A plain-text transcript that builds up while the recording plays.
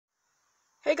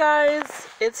Hey guys,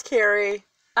 it's Carrie.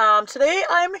 Today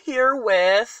I'm here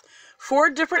with 4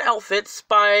 different outfits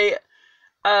by,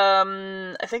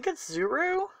 I think it's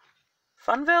Zuru?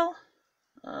 Funville?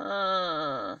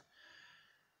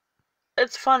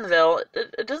 It's Funville.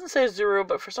 It doesn't say Zuru,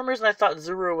 but for some reason I thought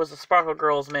Zuru was a Sparkle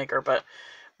Girls maker, but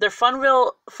they're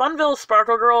Funville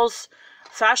Sparkle Girls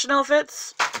fashion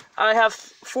outfits. I have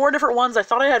 4 different ones. I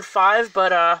thought I had 5,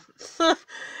 but,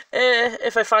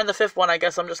 if I find the 5th one, I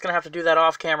guess I'm just gonna have to do that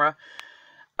off camera.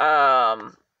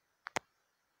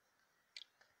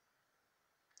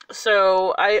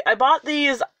 So I bought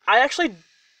these. I actually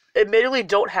admittedly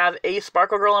don't have a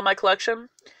Sparkle Girl in my collection.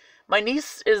 My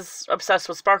niece is obsessed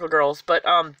with Sparkle Girls, but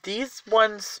these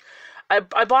ones, I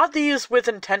bought these with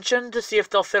intention to see if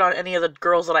they'll fit on any of the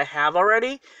girls that I have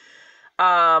already.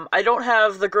 I don't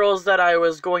have the girls that I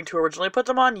was going to originally put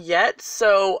them on yet,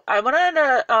 so I'm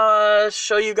gonna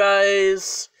show you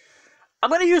guys. I'm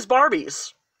gonna use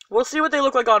Barbies. We'll see what they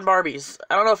look like on Barbies.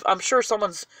 I don't know if, I'm sure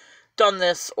someone's done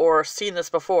this or seen this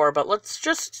before, but let's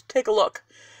just take a look.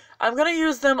 I'm gonna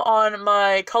use them on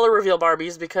my color reveal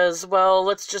Barbies because, well,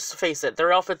 let's just face it,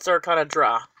 their outfits are kind of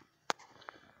dry.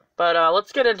 But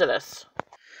let's get into this.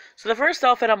 So the first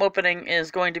outfit I'm opening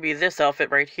is going to be this outfit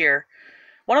right here.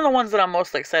 One of the ones that I'm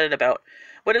most excited about.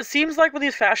 What it seems like with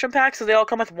these fashion packs is they all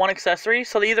come with one accessory,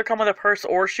 so they either come with a purse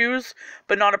or shoes,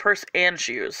 but not a purse and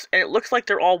shoes. And it looks like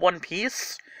they're all one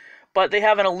piece, but they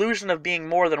have an illusion of being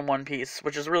more than one piece,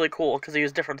 which is really cool because they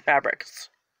use different fabrics.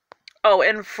 Oh,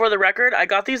 and for the record, I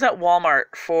got these at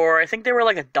Walmart for, I think they were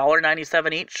like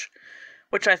 $1.97 each,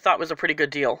 which I thought was a pretty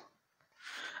good deal.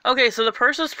 Okay, so the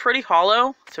purse is pretty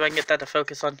hollow. See if I can get that to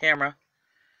focus on camera.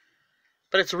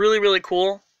 But it's really, really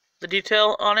cool. The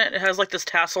detail on it, it has like this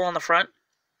tassel on the front.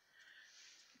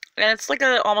 And it's like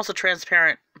almost a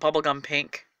transparent bubblegum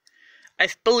pink. I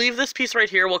believe this piece right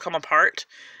here will come apart,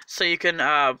 so you can,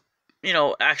 you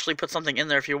know, actually put something in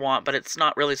there if you want, but it's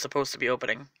not really supposed to be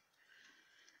opening.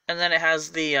 And then it has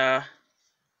the,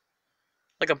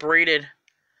 like a braided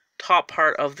top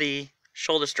part of the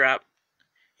shoulder strap.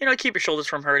 You know, keep your shoulders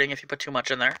from hurting if you put too much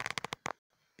in there.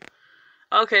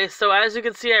 Okay, so as you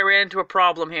can see, I ran into a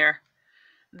problem here.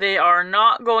 They are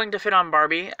not going to fit on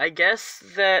Barbie. I guess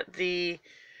that the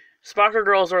Sparkle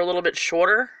Girls are a little bit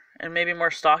shorter and maybe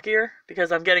more stockier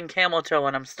because I'm getting camel toe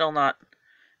and it's still not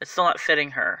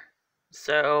fitting her.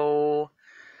 So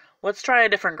let's try a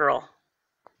different girl.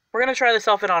 We're going to try this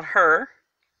outfit on her.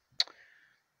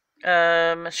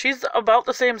 She's about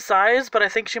the same size, but I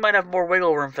think she might have more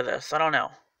wiggle room for this. I don't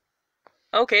know.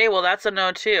 Okay, well that's a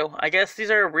no too. I guess these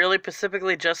are really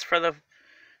specifically just for the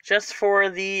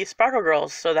Sparkle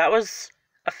Girls, so that was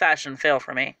a fashion fail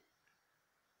for me.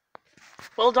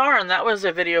 Well darn, that was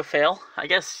a video fail. I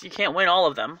guess you can't win all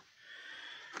of them.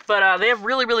 But they have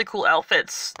really, really cool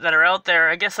outfits that are out there.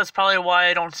 I guess that's probably why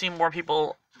I don't see more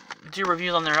people do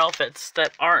reviews on their outfits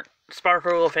that aren't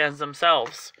Sparkle Girl fans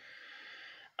themselves.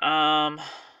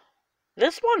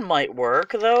 This one might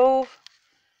work, though.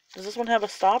 Does this one have a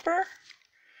stopper?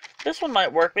 This one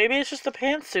might work. Maybe it's just the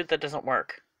pantsuit that doesn't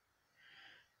work.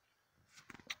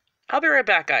 I'll be right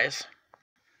back, guys.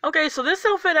 Okay, so this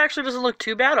outfit actually doesn't look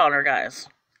too bad on her, guys.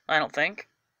 I don't think.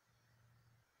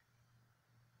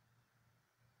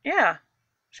 Yeah,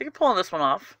 she could pull this one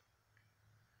off.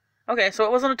 Okay, so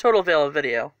it wasn't a total fail of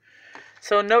video.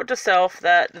 So note to self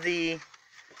that the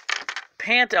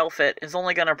pant outfit is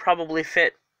only going to probably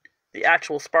fit the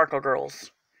actual Sparkle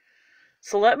Girls.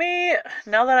 So let me,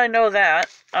 now that I know that,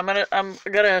 I'm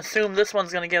gonna assume this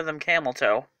one's gonna give them camel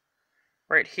toe.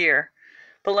 Right here.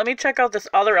 But let me check out this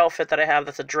other outfit that I have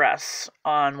that's a dress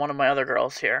on one of my other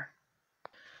girls here.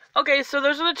 Okay, so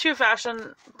those are the 2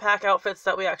 fashion pack outfits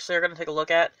that we actually are gonna take a look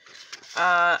at.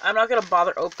 I'm not gonna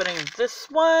bother opening this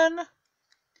one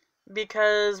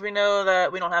because we know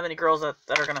that we don't have any girls that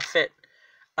are gonna fit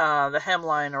the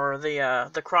hemline or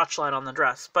the crotch line on the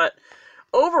dress. But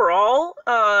overall,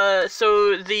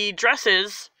 so the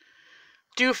dresses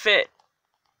do fit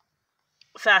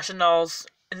fashion dolls.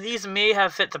 These may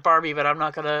have fit the Barbie, but I'm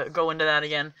not gonna go into that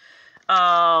again.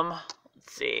 Let's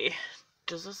see.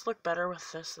 Does this look better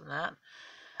with this than that?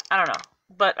 I don't know.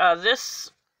 But this,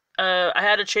 I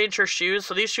had to change her shoes,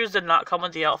 so these shoes did not come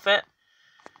with the outfit.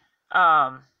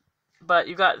 But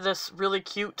you got this really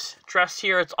cute dress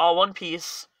here. It's all one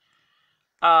piece.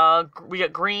 We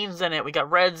got greens in it, we got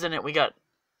reds in it, we got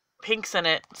pinks in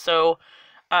it. So,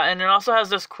 and it also has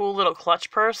this cool little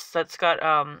clutch purse that's got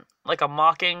like a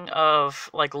mocking of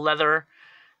like leather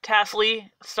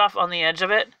tassel-y stuff on the edge of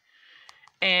it.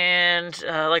 And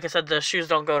like I said, the shoes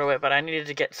don't go to it, but I needed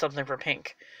to get something for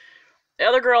pink. The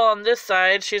other girl on this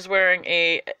side, she's wearing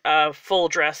a full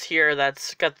dress here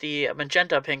that's got the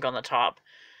magenta pink on the top.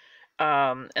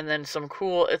 And then some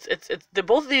cool.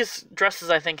 Both of these dresses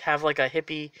I think have like a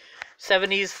hippie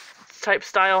 70s type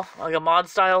style, like a mod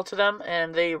style to them,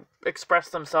 and they express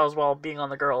themselves while being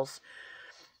on the girls.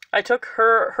 I took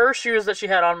her shoes that she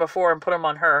had on before and put them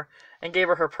on her, and gave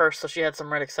her her purse so she had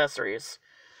some red accessories.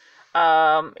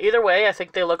 Either way, I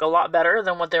think they look a lot better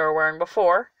than what they were wearing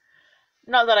before.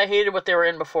 Not that I hated what they were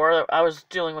in before. I was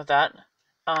dealing with that.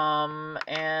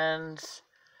 And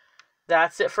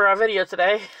that's it for our video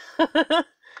today.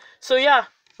 So yeah,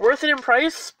 worth it in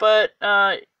price, but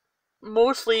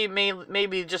mostly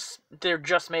maybe just they're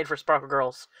just made for Sparkle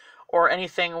Girls or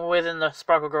anything within the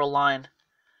Sparkle Girl line.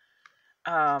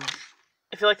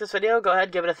 If you like this video, go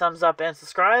ahead, give it a thumbs up and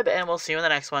subscribe, and we'll see you in the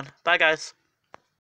next one. Bye, guys.